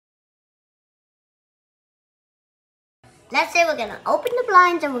Let's say we're gonna open the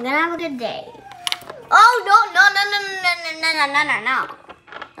blinds and we're gonna have a good day. Oh no.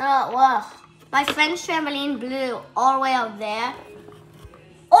 Oh, whoa. My friend's trampoline blew all the way out there.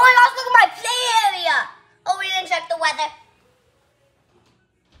 Oh my gosh, look at my play area. Oh, we didn't check the weather.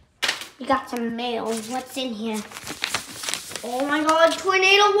 We got some mail. What's in here? Oh my god,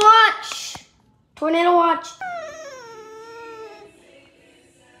 tornado watch. Tornado watch.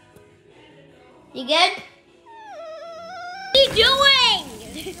 You good? What are you doing?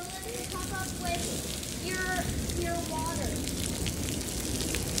 Your water.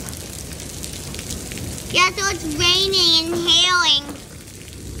 Yeah, so it's raining and hailing.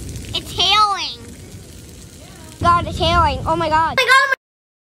 It's hailing. God, it's hailing. Oh my god. Oh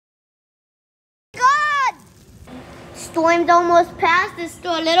my god. Storm's almost passed. There's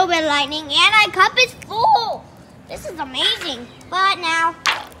still a little bit of lightning and our cup is full. This is amazing. But now,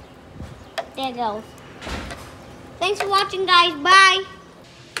 there it goes. Thanks for watching, guys. Bye.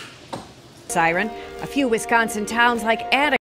 Siren. A few Wisconsin towns like Attica